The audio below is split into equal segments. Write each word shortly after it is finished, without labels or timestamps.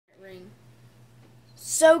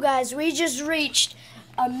So guys, we just reached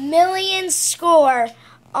 1 million score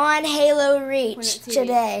on Halo Reach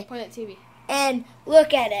today. Point at TV. And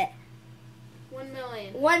look at it. 1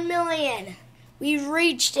 million. 1 million. We've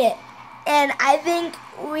reached it. And I think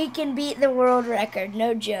we can beat the world record.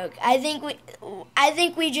 No joke. I think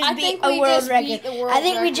we just beat a world record. I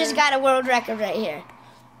think we just got a world record right here.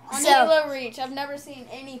 On Halo Reach, I've never seen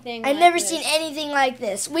anything like this. I've never seen anything like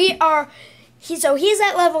this. So he's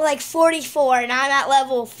at level like 44, and I'm at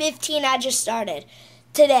level 15. I just started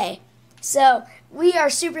today. So we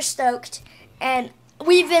are super stoked, and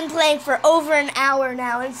we've been playing for over an hour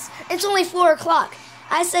now. It's only 4 o'clock.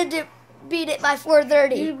 I said to beat it by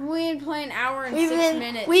 4:30. We've been playing an hour and 6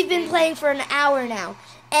 minutes. We've been playing for an hour now,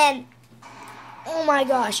 and oh my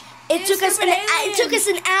gosh, it took us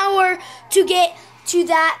an hour to get to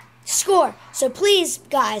that score. So please,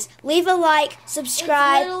 guys, leave a like,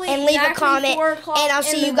 subscribe, and leave a comment, and I'll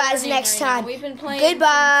see you guys next time. We've been playing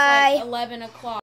Goodbye. Since like 11 o'clock.